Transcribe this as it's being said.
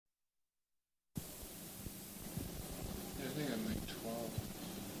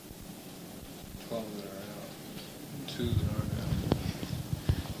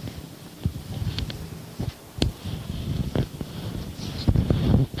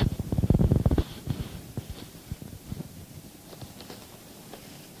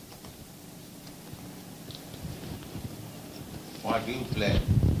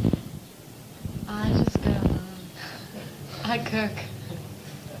cook.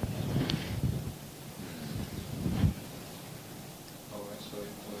 Oh, I saw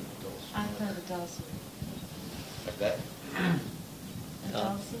you played the dulcimer. I play the dulcimer. Like that? A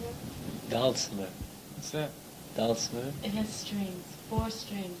dulcimer? Dulcimer. What's that? Dulcimer. It has strings, 4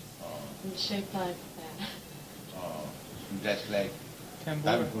 strings, Oh, and shaped like that. oh, just like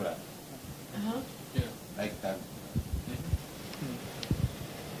Tambura. Tanpura, Uh-huh. Yeah. like Tanpura.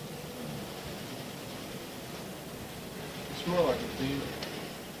 It's more like a beaver.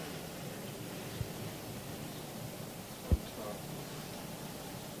 On top.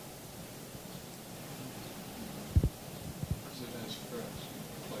 Because it has frets.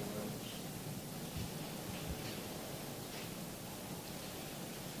 Play letters.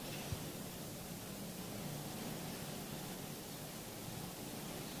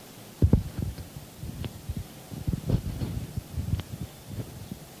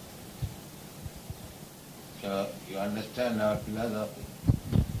 So you understand our philosophy.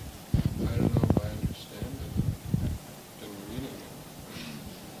 I don't know if I understand it. Been reading it.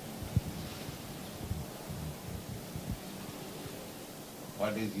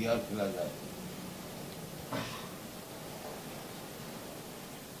 What is your philosophy?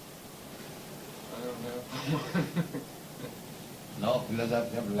 I don't have. No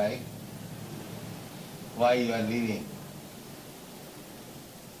philosophy of life? Why you are living?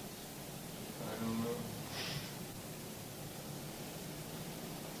 I don't know.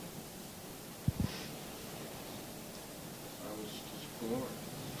 I was just born.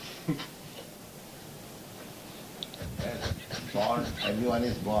 Born, everyone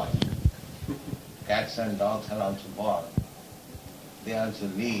is born. Cats and dogs are also born. They also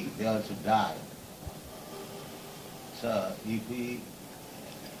live, they also die. So if we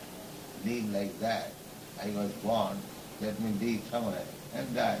live like that, I was born, let me live somewhere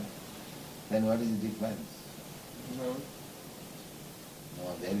and die, then what is the difference? No.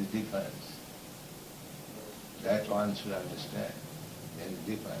 No, there is difference. That one should understand. There is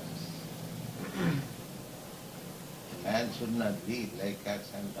difference. Man should not live like cats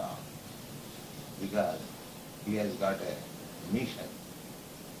and dogs because he has got a mission.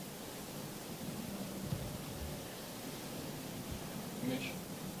 Mission.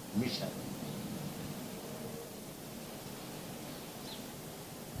 Mission.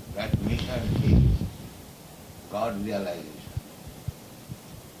 That mission is God realization.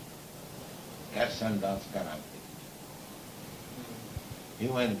 Cats and dogs cannot be.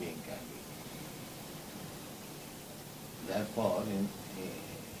 Human being can be. Therefore, in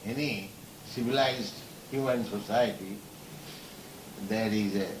any civilized human society, there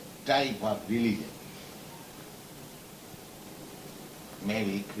is a type of religion.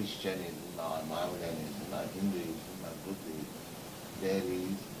 Maybe Christianism or Mohammedanism or Hinduism or Buddhism, there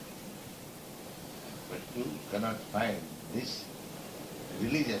is, but you cannot find this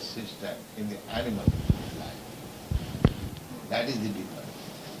religious system in the animal life. That is the difference.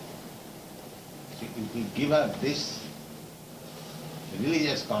 See, if we give up this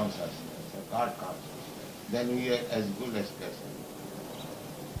religious consciousness or God consciousness, then we are as good as cats and dogs.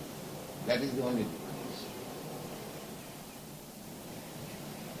 That is the only difference.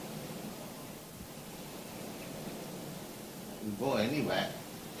 You go anywhere,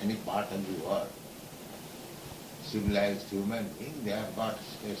 any part of the world, civilized human being, they have got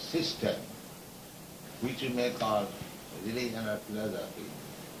a system which you may call religion or philosophy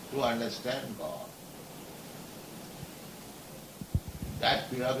to understand God. That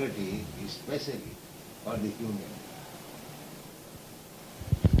prerogative is specific for the human.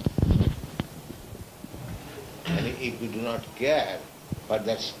 And if you do not care for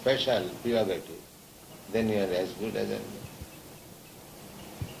that special prerogative, then you are as good as anyone.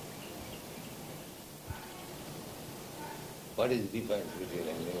 What is the difference between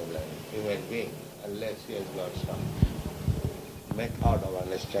an animal and a human being unless he has got some method of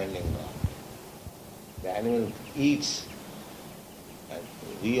understanding God? The animal eats and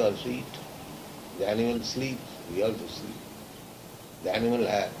we also eat. The animal sleeps, we also sleep. The animal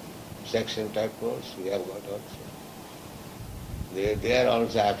has sex and intercourse, we have got also. They are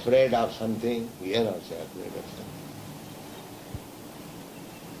also afraid of something, we are also afraid of something.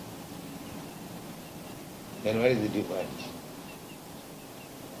 Then what is the difference?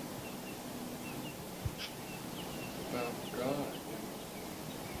 About God.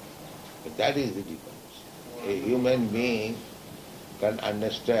 But that is the difference. A human being can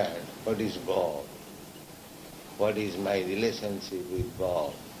understand what is God, what is my relationship with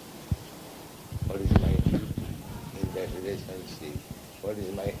God, what is my duty in that relationship, what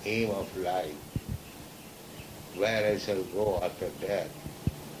is my aim of life, where I shall go after death,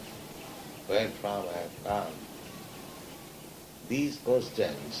 where from I have come. these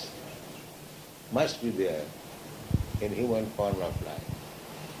questions must be there in human form of life.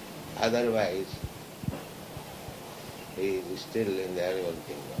 Otherwise, he is still in the animal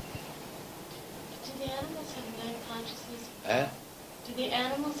kingdom. Do the animals have no consciousness of Eh? God? Do the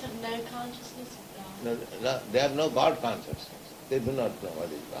animals have no consciousness of God? No, they have no God consciousness. They do not know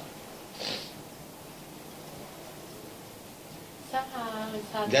what is God. Somehow I always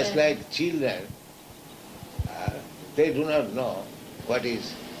thought Just that like children, they do not know what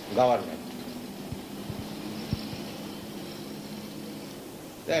is government.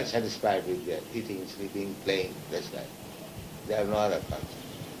 They are satisfied with their eating, sleeping, playing, that's right. They have no other concept.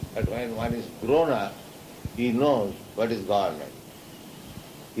 But when one is grown up, he knows what is government.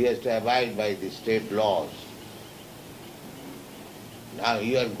 He has to abide by the state laws. Now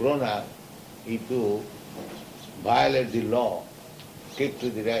you are grown up, if you violate the law, keep to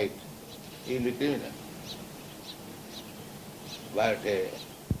the right, you will be criminal. But a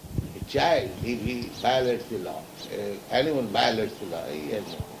child, if he violates the law, anyone violates the law, he has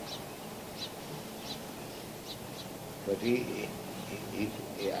no. But if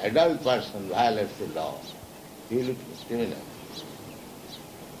an adult person violates the law, he will be criminal.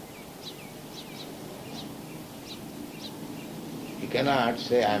 You cannot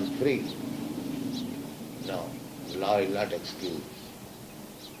say, I am free. No, law will not excuse.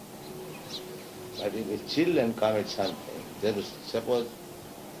 But if the children commit something, suppose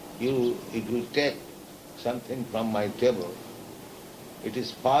if you take something from my table, it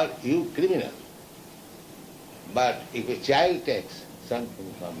is for you criminal. But if a child takes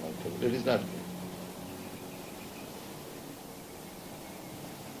something from my table, it is not criminal.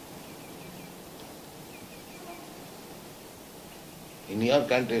 In your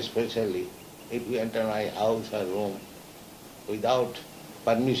country especially, if you enter my house or room without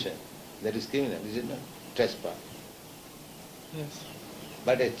permission, that is criminal, is it not? Trespass. Yes.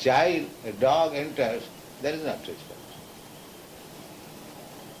 But a child, a dog enters, that is not trespass.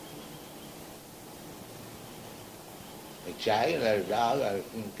 A child or a dog or a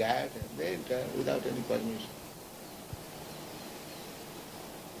cat, they enter without any permission.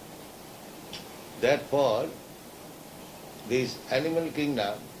 Therefore, this animal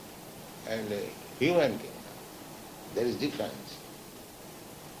kingdom and human kingdom, there is difference.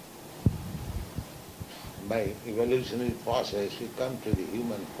 By evolutionary process, we come to the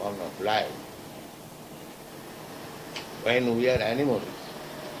human form of life. When we are animals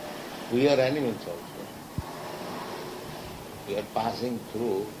also. We are passing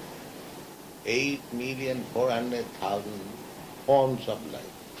through 8,400,000 forms of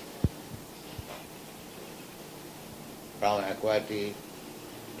life. From aquatic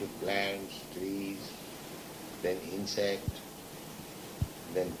to plants, trees, then insects,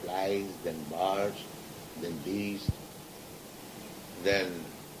 then flies, then birds, then beasts, then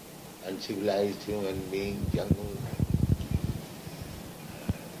uncivilized human being, jungle.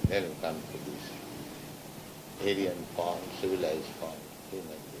 Then we come to this Aryan form, civilized form,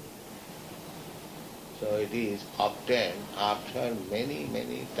 human being. So it is obtained after many,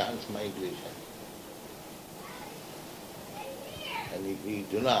 many transmigration. And if we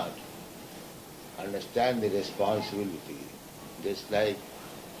do not understand the responsibility, just like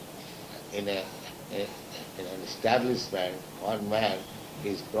in an establishment, one man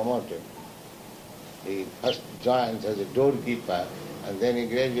is promoted. He first joins as a doorkeeper and then he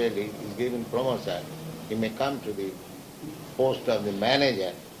gradually is given promotion. He may come to the post of the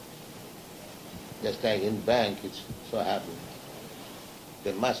manager, just like in bank it's so happens.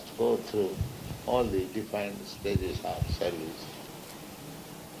 They must go through all the different stages of service.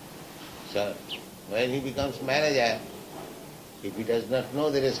 So when he becomes manager, if he does not know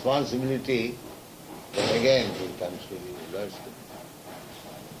the responsibility, then again he comes to the Lord's kingdom.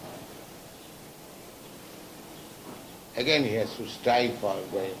 Again he has to strive for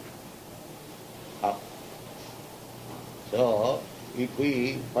going up. So if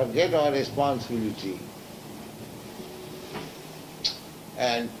we forget our responsibility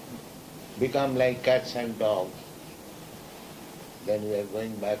and become like cats and dogs, then we are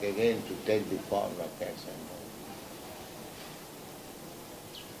going back again to take the form of cats and dogs.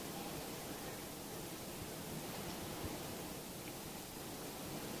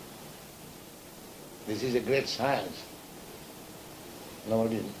 This is a great science.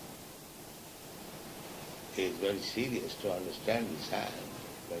 Nobody is very serious to understand the science,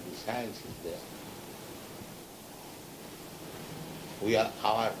 but the science is there.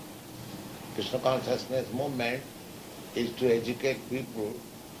 Our Krishna consciousness movement is to educate people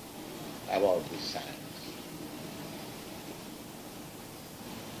about this science.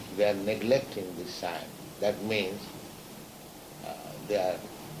 They are neglecting this science. That means they are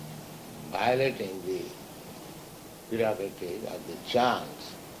violating the prerogative or the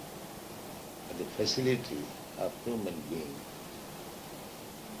chance or the facility of human being.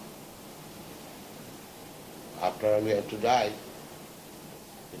 After all, we have to die.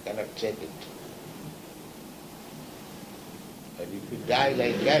 You cannot check it. But if you die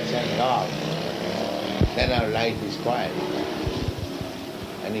like cats and dogs, then our life is quiet.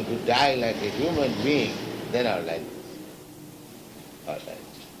 And if you die like a human being, then our life is all right.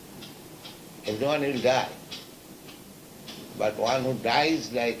 Everyone will die. But one who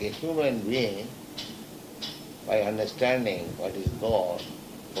dies like a human being, by understanding what is God,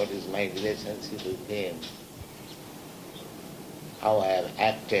 what is my relationship with Him, how I have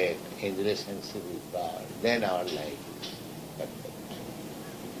acted in relationship with God, then our life is perfect.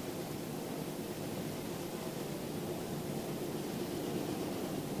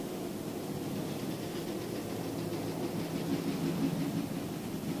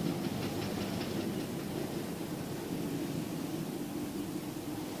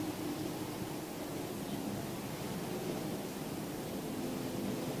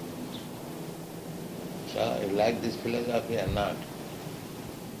 So, you like this philosophy or not?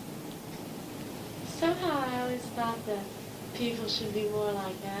 Somehow I always thought that people should be more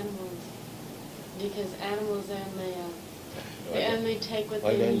like animals, because animals they only take what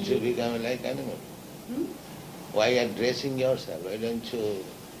Why they don't you need. become like animal? Hmm? Why are you dressing yourself? Why don't you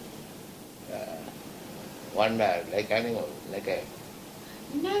wander like animal, like a...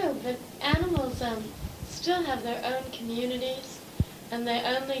 No, but animals still have their own communities, and they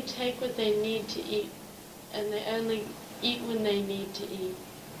only take what they need to eat, and they only eat when they need to eat.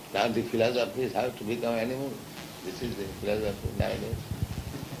 Now the philosophy is how to become animal. This is the philosophy nowadays.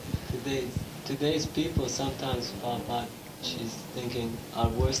 Today's people sometimes, Prabhupada, she's thinking, are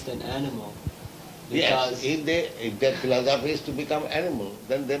worse than animal. Yes, Because if their philosophy is to become animal,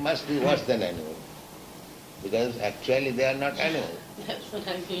 then they must be worse than animal. Because actually they are not animal. That's what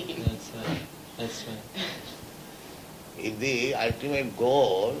I mean. That's right. If the ultimate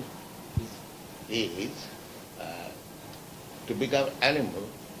goal is to become animal,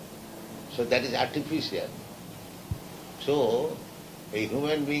 so that is artificial. So a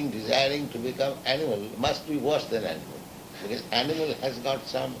human being desiring to become animal must be worse than animal. Because animal has got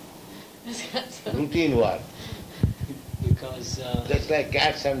some It's got some- routine work. Because Just like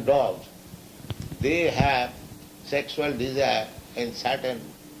cats and dogs, they have sexual desire in certain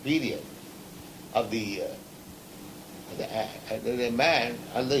period of the year. The man,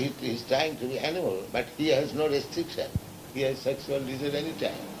 although he is trying to be animal, but he has no restriction. He has sexual desire any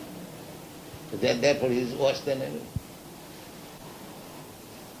time. So therefore he is worse than animal.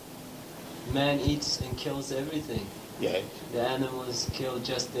 man eats and kills everything. Yes. The animals kill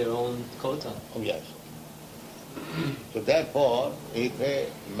just their own quota. Oh, yes. So therefore, if a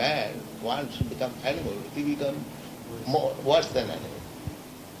man wants to become animal, he becomes worse than animal.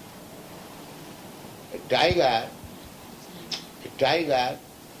 A tiger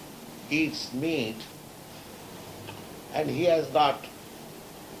eats meat, and he has got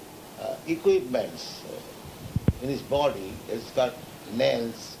equipments in his body. It's got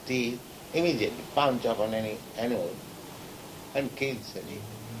nails, teeth, immediately punch upon any animal and kills it.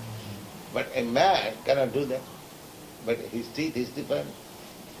 But a man cannot do that. But his teeth is different.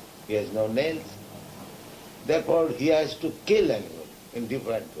 He has no nails. Therefore, he has to kill animal in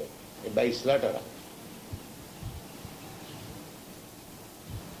different way, by slaughterhouse.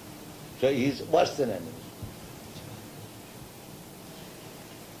 So he is worse than animal.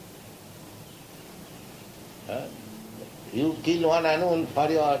 You kill one animal for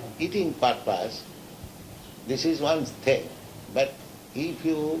your eating purpose, this is one thing. But if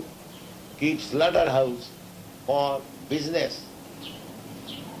you keep slaughterhouse for business,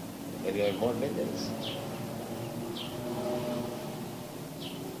 then you are more dangerous.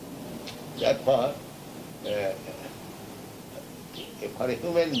 Therefore, for a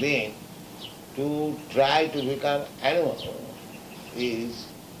human being to try to become animal is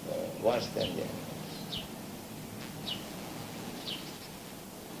worse than the animal.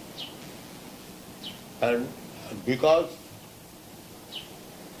 And because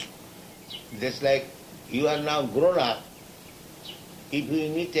just like you are now grown up, if you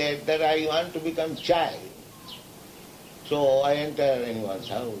imitate that I want to become child, so I enter anyone's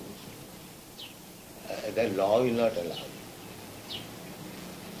house, the law will not allow.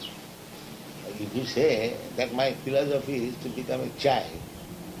 If you say that my philosophy is to become a child,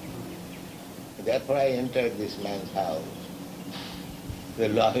 therefore I entered this man's house, the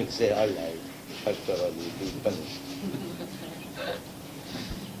law will say, all right, first of all you will be punished.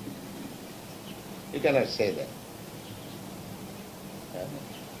 You cannot say that. Huh?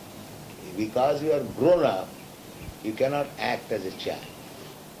 Because you are grown up, you cannot act as a child.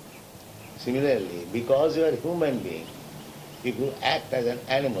 Similarly, because you are a human being, if you act as an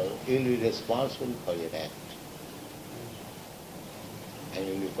animal, you will be responsible for your act. And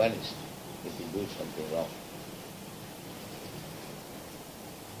you will be punished if you do something wrong.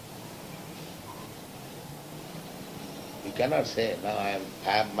 You cannot say, now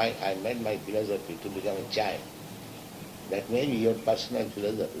I made my philosophy to become a child. That may be your personal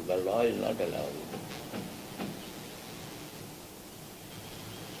philosophy, but law is not allowed.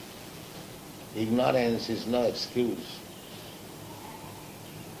 Ignorance is no excuse.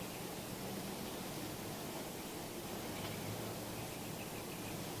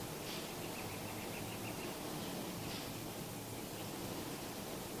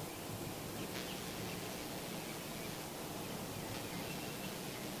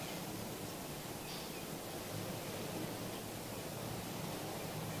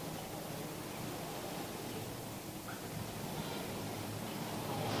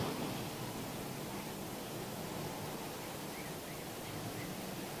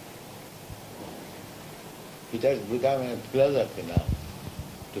 It has become a philosophy now,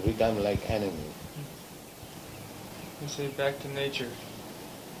 to become like animals. You say back to nature.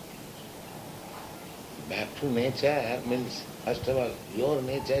 Back to nature means, first of all, your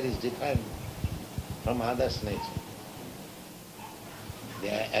nature is different from others' nature.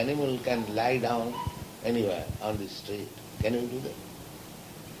 The animal can lie down anywhere on the street. Can you do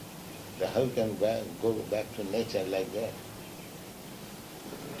that? How can go back to nature like that?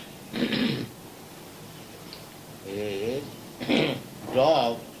 A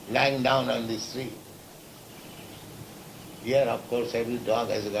dog lying down on the street. Here, of course, every dog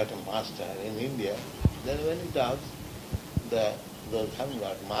has got a master. In India, there are many dogs, those haven't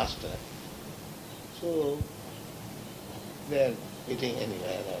got master. So, they are eating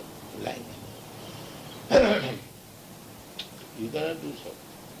anywhere or lying. You cannot do so.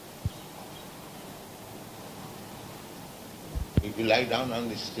 If you lie down on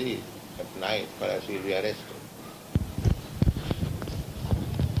the street at night, perhaps you will be arrested.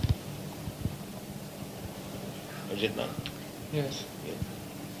 Is it not? Yes.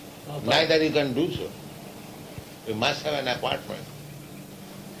 Yes. Neither you can do so. You must have an apartment.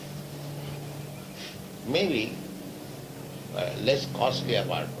 Maybe a less costly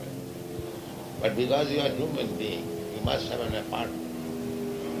apartment. But because you are a human being, you must have an apartment.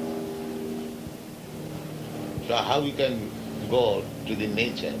 So how you can go to the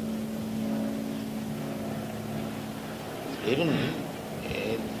nature? Even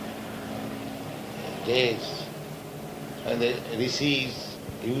in days when the rishis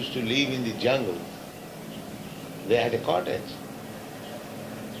used to live in the jungle, they had a cottage,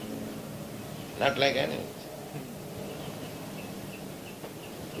 not like animals.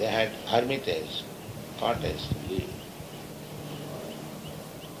 They had hermitage, cottage to live.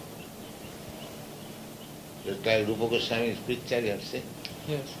 Just like Rupa Goswami's picture you have seen.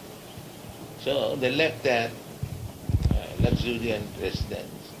 Yes. So they left their luxuriant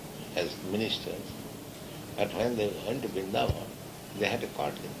residence as ministers. But when they went to Vrindavan, they had a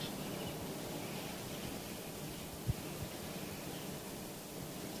cottage.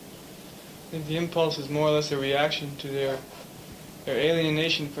 I think the impulse is more or less a reaction to their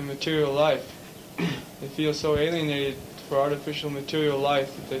alienation from material life. They feel so alienated for artificial material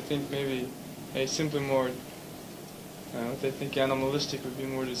life that they think maybe a simply more, they think animalistic would be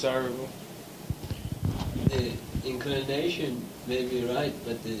more desirable. The inclination may be right,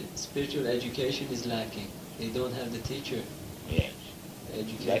 but the spiritual education is lacking. They don't have the teacher. Yes.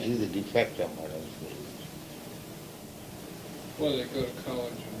 Education. That is the defect of modern schools. Well, they go to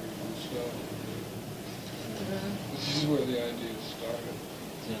college and read themselves. This is where the idea started.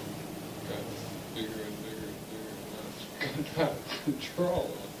 Yeah. Got bigger and bigger and bigger, and now it's got out of control.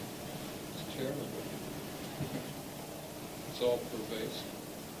 It's terrible. It's all pervasive.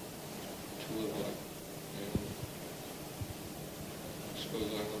 To live like, I suppose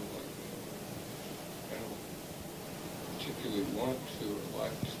I live like I don't particularly want to or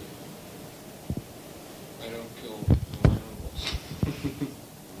like to. I don't kill no animals.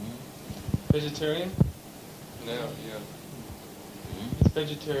 Vegetarian? Now, yeah. It's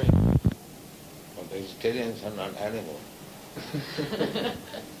vegetarian. Well, vegetarians are not animals.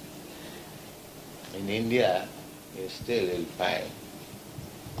 In India, you still will find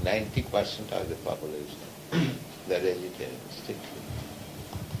 90% of the population, they are vegetarians, strictly.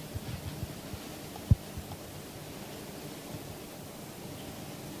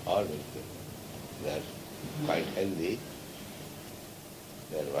 All vegetarians. They are quite healthy.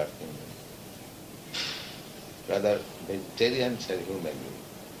 They are working. Rather, vegetarians are human beings.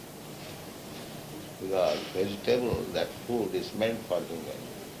 Because vegetable, that food is meant for human beings.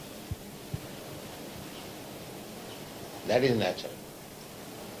 That is natural.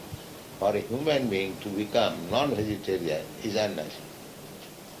 For a human being to become non-vegetarian is unnatural.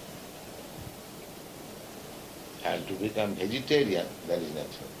 And to become vegetarian, that is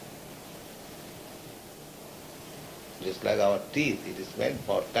natural. Just like our teeth, it is meant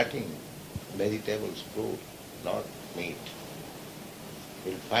for cutting vegetables, fruit, not meat.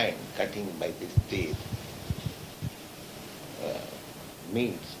 You'll find cutting by this teeth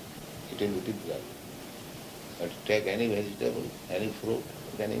meats, it will be difficult. But to take any vegetable, any fruit,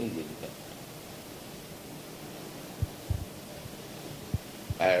 you can easily cut.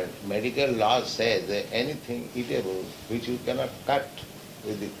 And medical law says that anything eatable which you cannot cut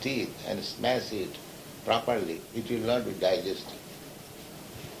with the teeth and smash it properly, it will not be digested.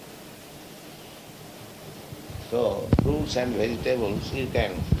 So fruits and vegetables you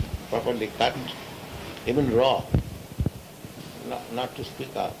can properly cut, even raw, not to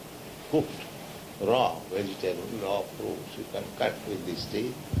speak of cooked, raw vegetable, raw fruits, you can cut with this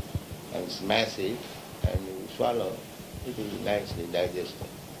teeth and smash it and you swallow, it will be nicely digested.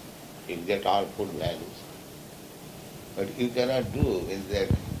 You'll get all food values. But you cannot do in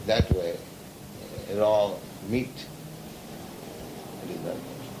that way raw meat. It is not possible.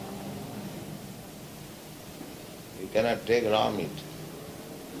 You cannot take raw meat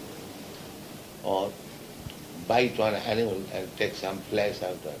or bite one animal and take some flesh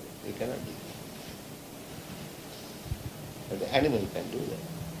out of it. You cannot do that. But the animal can do that.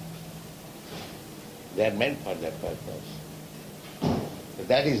 They are meant for that purpose. But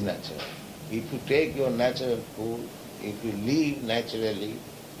that is natural. If you take your natural food, if you live naturally,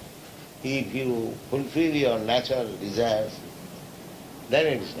 if you fulfill your natural desires, then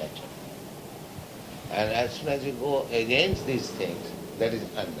it is natural. And as soon as you go against these things, that is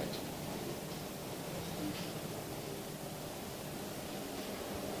unnatural.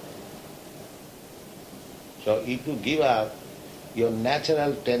 So if you give up your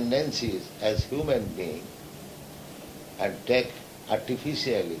natural tendencies as human being and take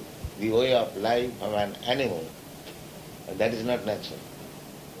artificially the way of life of an animal, that is not natural.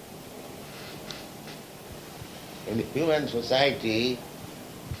 In the human society,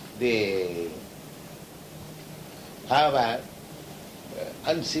 they have an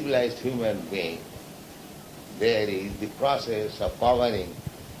uncivilized human being. There is the process of covering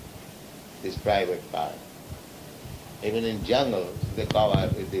this private part. Even in jungles, they cover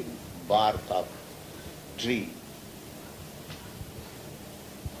with the bark of tree.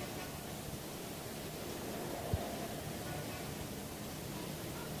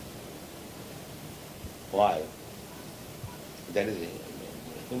 Why? That is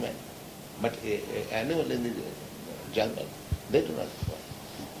human. But an animal in the jungle, they do not cover.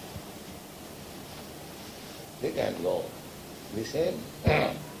 They can go. The same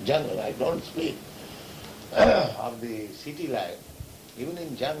jungle, I don't speak of the city life, even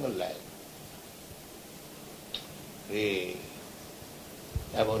in jungle life, the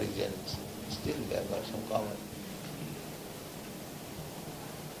aborigines still they have got some common.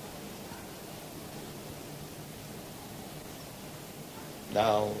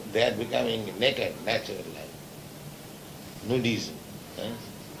 Now they are becoming naked, natural life. Nudism.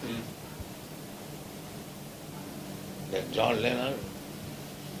 That John Lennon,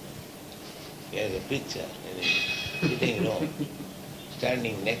 he has a picture in his sitting room,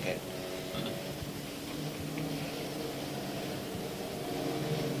 standing naked.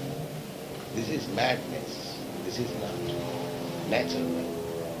 This is madness. This is not natural life.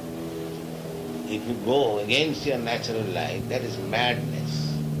 If you go against your natural life, that is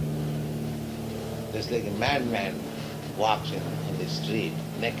madness. Just like a madman walks in the street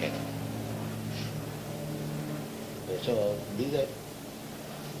naked. So these are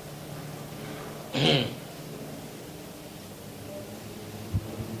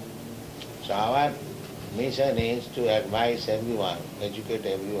so our mission is to advise everyone, educate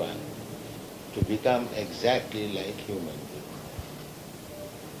everyone to become exactly like human beings.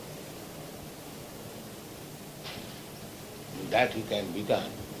 That you can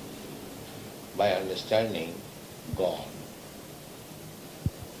become by understanding God.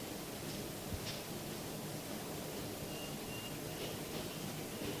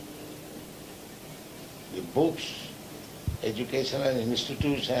 The books, educational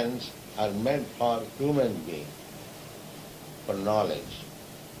institutions are meant for human beings, for knowledge.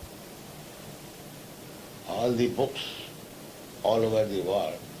 All the books all over the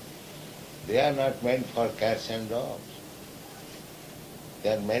world, they are not meant for cats and dogs.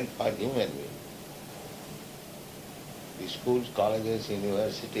 They are meant for human beings. The schools, colleges,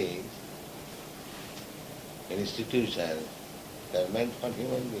 universities, institutions, they are meant for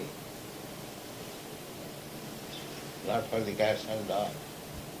human beings, not for the cats and dogs.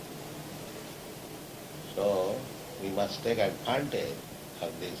 So we must take advantage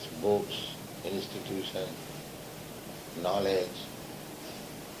of these books, institutions, knowledge,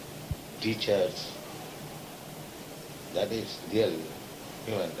 teachers. That is real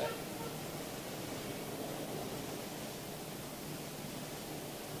human life.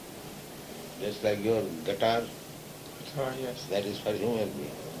 Just like your guitar, Yes. that is for human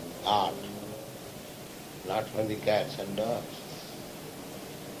beings. Art, not for the cats and dogs.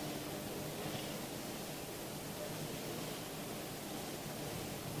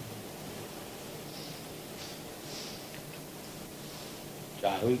 So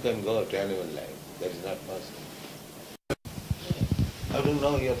how you can go to animal life? That is not possible. How do you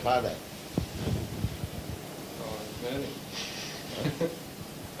know your father? Oh, I met him.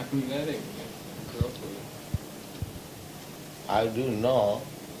 I met him. I grew up with him. How do you know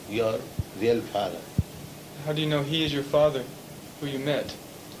your real father? How do you know he is your father, who you met?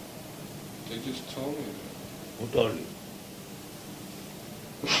 They just told me Who told you?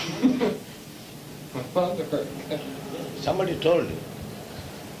 that. My father. Somebody told you.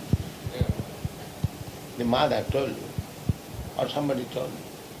 Yeah, The mother told you. Or somebody told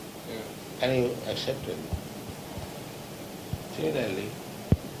you. yeah. And you accepted it. Similarly,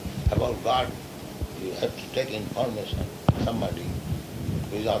 about God, you have to take information from somebody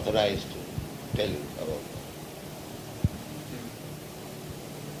who is authorized to tell you about God.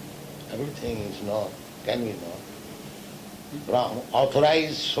 Everything is known, can be known, from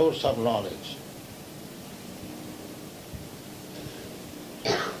authorized source of knowledge.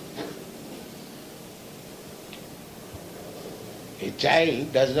 A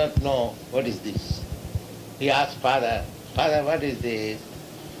child does not know what is this. He asks father, Father, what is this?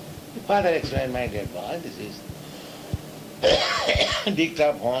 The father explained, my dear boy, this is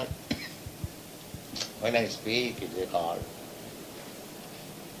dictaphone. When I speak, it's a call.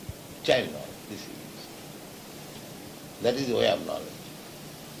 Child knowledge, this is. That is the way of knowledge.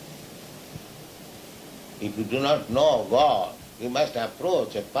 If you do not know God, you must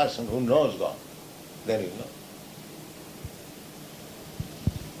approach a person who knows God. Then you know.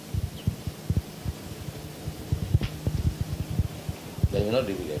 There is no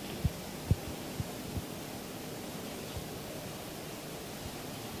difficulty.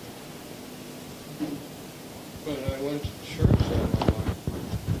 But I went to church all my life.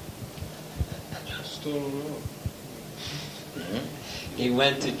 I still don't know. He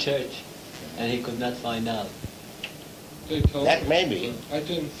went to church and he could not find out. They told That me. may be. I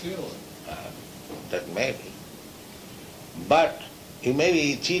didn't feel it. That may be. But you may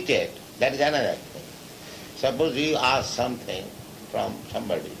be cheated. That is another thing. Suppose you ask something from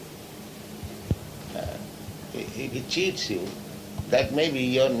somebody. If he cheats you, that may be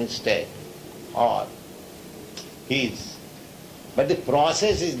your mistake or his. But the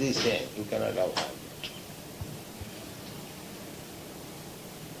process is the same. You cannot avoid it.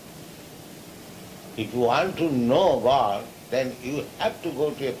 If you want to know God, then you have to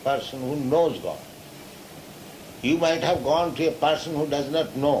go to a person who knows God. You might have gone to a person who does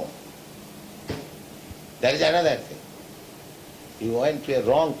not know. That is another thing. You went to a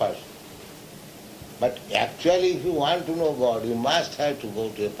wrong person. But actually, if you want to know God, you must have to go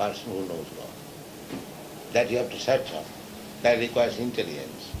to a person who knows God. That you have to search out. That requires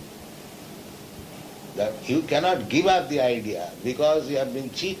intelligence. That you cannot give up the idea because you have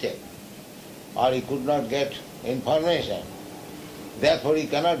been cheated or you could not get information. Therefore, you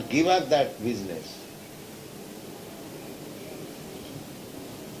cannot give up that business.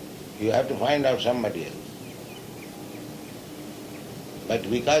 You have to find out somebody else. But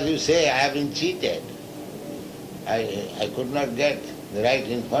because you say, I have been cheated, I could not get the right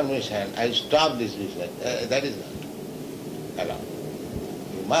information, I stop this business. That is not allowed.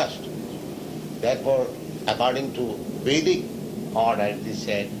 You must. Therefore, according to Vedic order, it is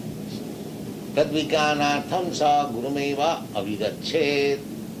said, Tadvikanatham sa gurumeva avigached.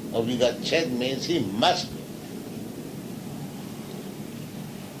 Avigached means he must know.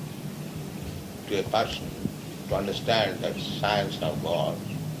 To a person, to understand that science of God,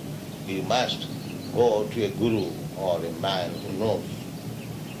 you must go to a guru or a man who knows.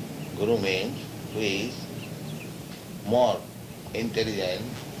 Guru means who is more intelligent.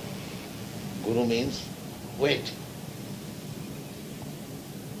 Guru means weight,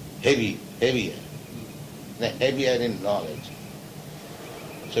 heavier, heavier in knowledge.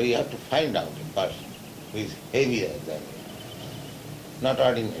 So you have to find out a person who is heavier than you, not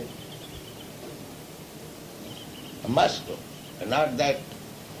ordinary. Must go. Not that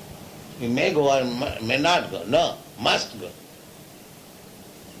you may go or may not go. No, must go.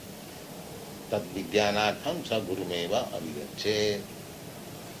 Tad vijnanatham sa gurumeva avigachet.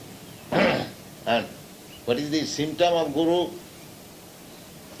 And what is the symptom of guru?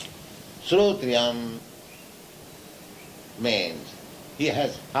 Srotriyam means he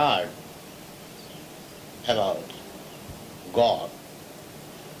has heard about God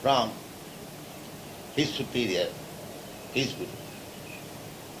from his superior, his guru.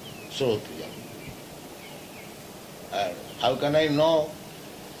 Srotriyam. And how can I know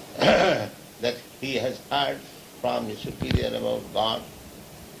that he has heard from his superior about God?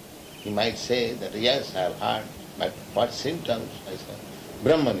 He might say that yes, I have heard, but what symptoms? I said,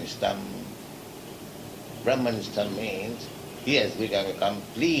 Brahmanistam. Brahmanistam means he has become a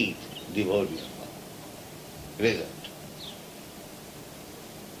complete devotee of God. Result.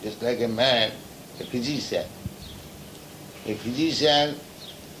 Just like a man, a physician. A physician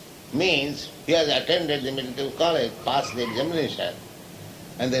means he has attended the medical college, passed the examination,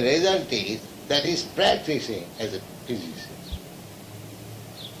 and the result is that he is practicing as a physician.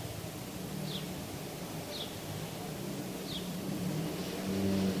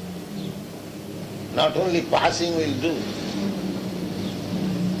 Not only passing will do,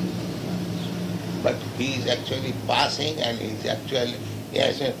 but he is actually passing and he is actually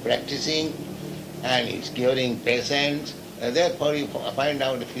practicing and he is curing patients. And therefore you find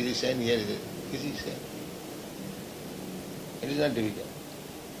out a physician, here is a physician. It is not difficult.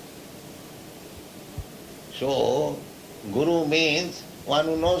 So, Guru means one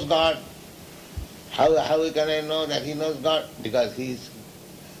who knows God. How can I know that he knows God? Because he is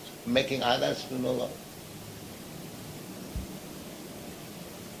making others to know God.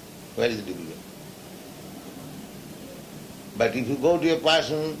 Where is the difficulty? But if you go to a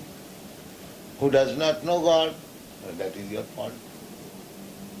person who does not know God, that is your fault.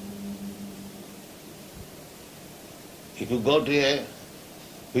 If you go to a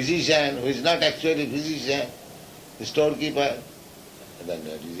physician who is not actually a physician, a storekeeper, then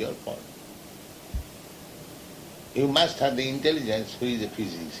that is your fault. You must have the intelligence who is a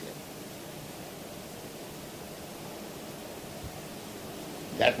physician.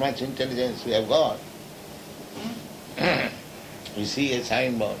 That much intelligence we have got. You see a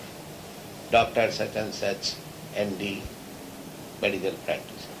signboard, Dr. such and such, MD, medical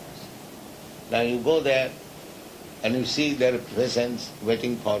practitioners. Now you go there and you see there are patients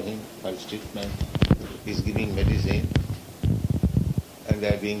waiting for him for his treatment. He is giving medicine and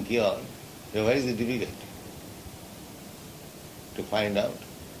they are being cured. So what is the difficulty? To find out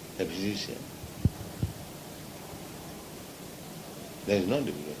the physician. There is no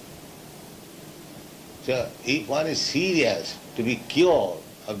difficulty. So if one is serious to be cured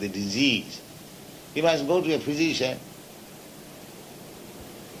of the disease, he must go to a physician.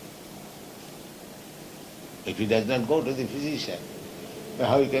 If he does not go to the physician, then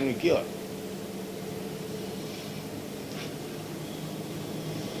how he can be cured?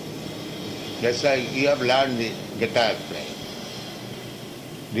 That's why you have learned the guitar playing.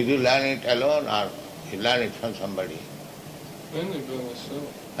 Did you learn it alone or you learn it from somebody? Mainly by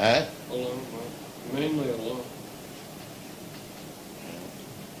myself. Huh? Alone. Mainly alone.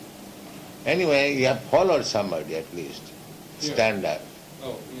 Anyway, you have followed somebody at least. Yeah. Standard.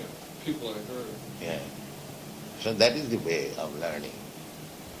 Oh, yeah. People I heard. Yeah. So that is the way of learning.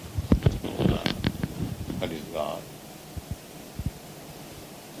 What is God?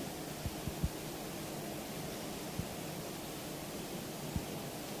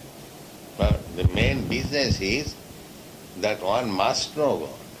 But the main business is that one must know God.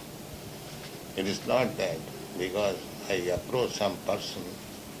 It is not that because I approach some person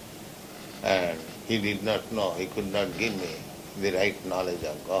and he did not know, he could not give me the right knowledge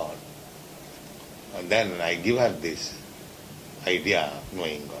of God. And then I give her this idea of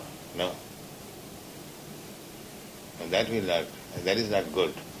knowing God. No. And that is not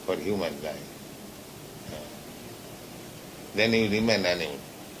good for human life. No. Then you remain animal.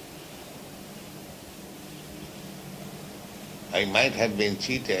 I might have been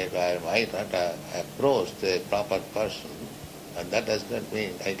cheated, or I might not have approached a proper person, and that does not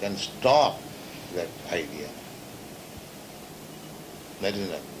mean I can stop that idea. That is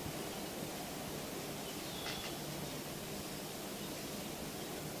not.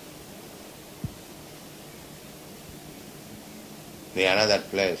 In another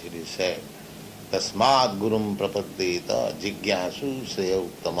place it is said, Tasmad gurum prapaddeta jigyasu sreya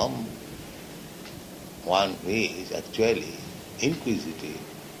uttamam. One who is actually inquisitive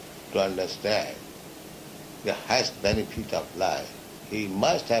to understand the highest benefit of life, he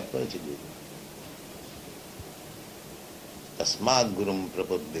must approach Guru. Tasmad gurum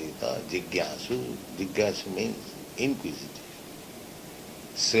prapaddeta jigyasu. Jigyasu means inquisitive.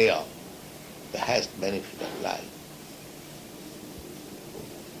 Shreya, the highest benefit of life.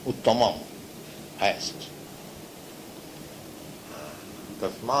 Uttamam, highest.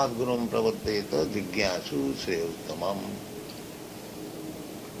 Tasmad gurum prapaddeta jigyasu shreya uttamam.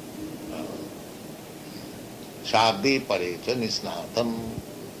 Shabde parecha nisnatam.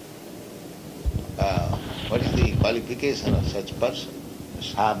 What is the qualification of such person?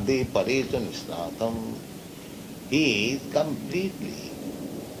 Shabde parecha nisnatam. He is completely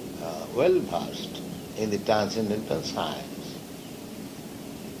well versed in the transcendental science.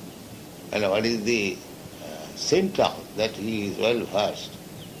 And what is the symptom that he is well versed?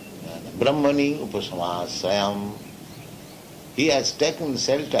 Brahmani upasamasayam. He has taken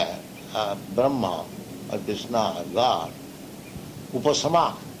shelter of Brahma or Krishna or God,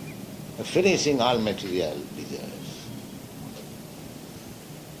 upasama, finishing all material desires.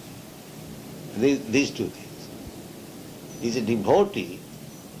 These two things. He is a devotee,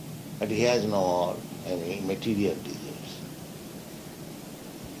 but he has no more any material desires.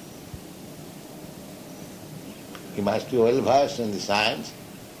 He must be well versed in the science,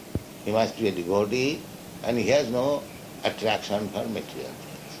 he must be a devotee, and he has no attraction for material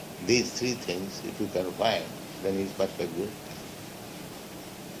things. These three things, if you can find, then he is perfect good.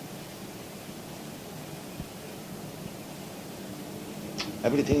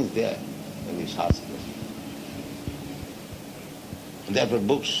 Everything is there in the Shastra. Therefore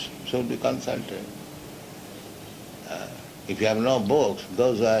books should be consulted. If you have no books,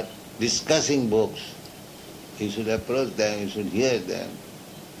 those who are discussing books, you should approach them, you should hear them.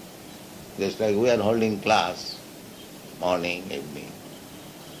 Just like we are holding class, morning, evening.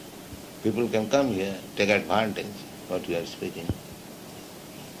 People can come here, take advantage of what we are speaking.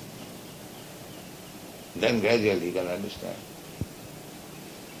 Then gradually you can understand.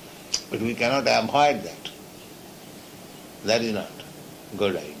 But we cannot avoid that. That is not a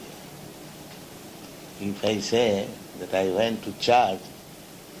good idea. If I say that I went to church,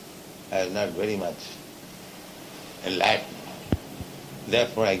 I was not very much enlightened.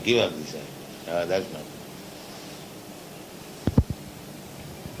 Therefore I give up this idea. No, that's not.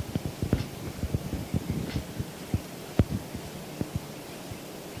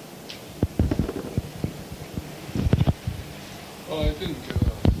 Well, I didn't give up.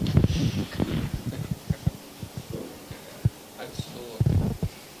 I'd still look.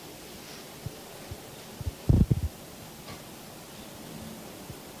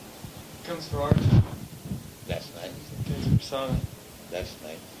 Comes for art. That's nice. Comes for sauna. That's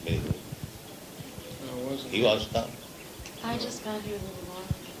nice. Very good. No, it wasn't. You also come? I just got here a little while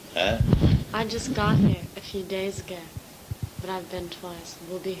Huh? ago. I just got here a few days ago, but I've been twice.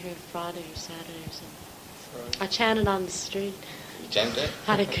 We'll be here Friday or Saturday or something. I chanted on the street. You chanted?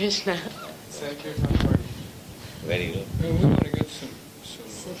 Hare Krishna. Sankirtan party. Very good. Well, we want to get some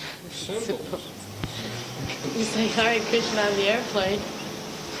symbols. You say Hare Krishna on the airplane.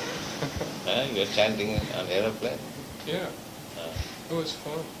 Huh? You're chanting on aeroplane? Yeah, it was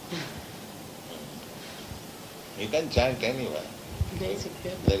fun. You can chant anywhere. Basic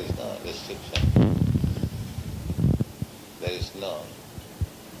good. There is no restriction. There is no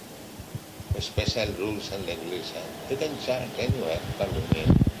special rules and regulations. You can chant anywhere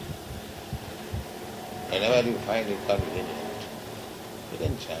convenient. Whenever you find it convenient, you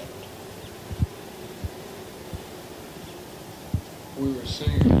can chant. We were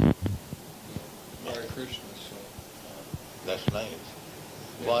singing Hare Krishna, so. That's nice.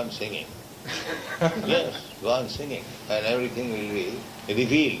 Go on singing. Yes, go on singing. And everything will be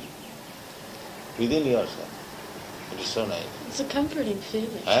revealed within yourself. It is so nice. It's a comforting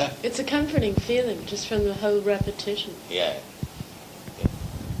feeling. Huh? It's a comforting feeling just from the whole repetition. Yeah.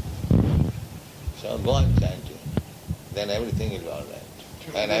 So go on chanting. Then everything will be all right.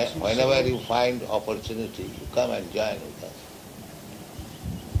 And whenever you find opportunity, you come and join with us.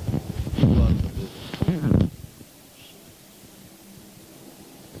 Go on to do that.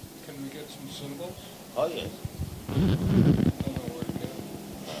 Can we get some symbols? Oh yes. I don't know where to get them.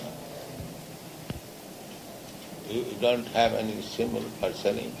 You don't have any symbol for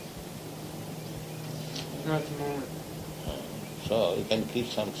selling. Not at the moment. So you can keep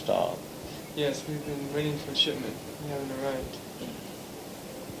some stock. Yes, we've been waiting for shipment. We haven't arrived.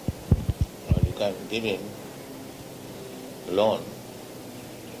 Or you can give him loan.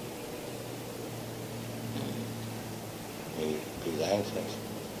 He answers.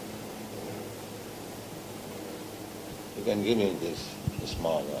 You can give him this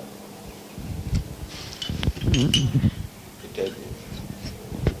small one. You take it.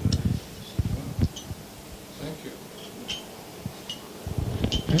 Thank you.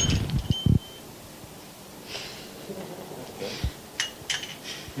 I'll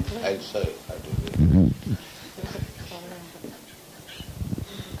show you how to do it.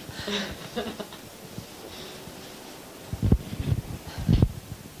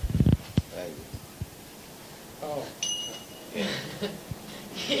 Like this. Oh. Yeah.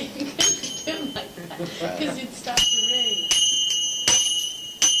 You couldn't do it like that, because you'd start to ring.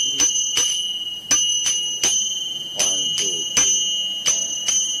 1, 2, 3.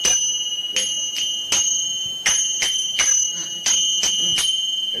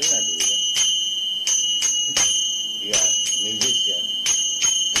 I do not do that. You are musician.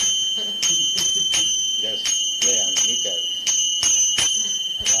 Just play on meter. 1,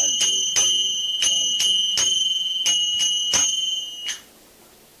 2, 3. 1, 2, 3.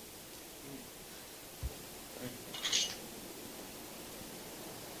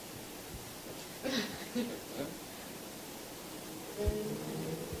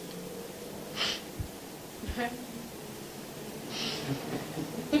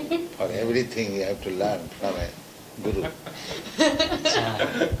 For everything you have to learn from a guru.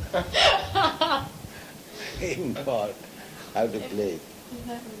 In for how to play.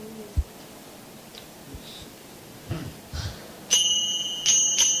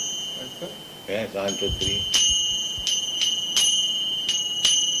 Like that? Yes, 1, 2, 3.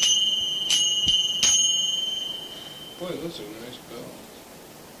 Boy, those are nice bells.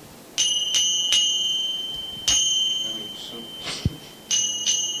 I mean, some...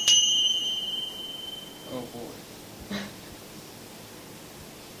 Oh boy.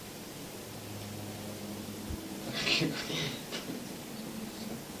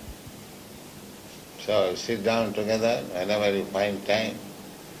 So sit down together whenever you find time.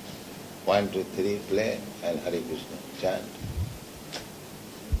 1, 2, 3, play and Hare Krishna chant.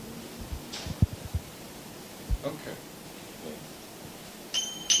 Okay.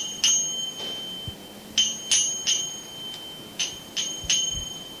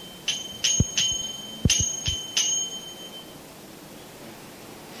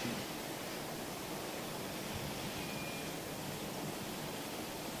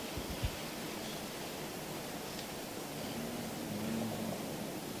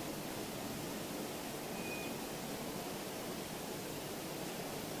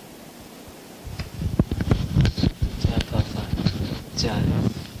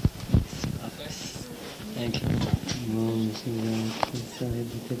 Thank you.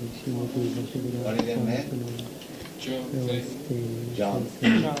 What is your name? John Fahey. John.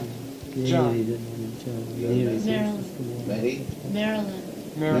 John. Your name? Marilyn. Mary? Marilyn.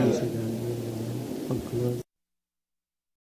 Maryland.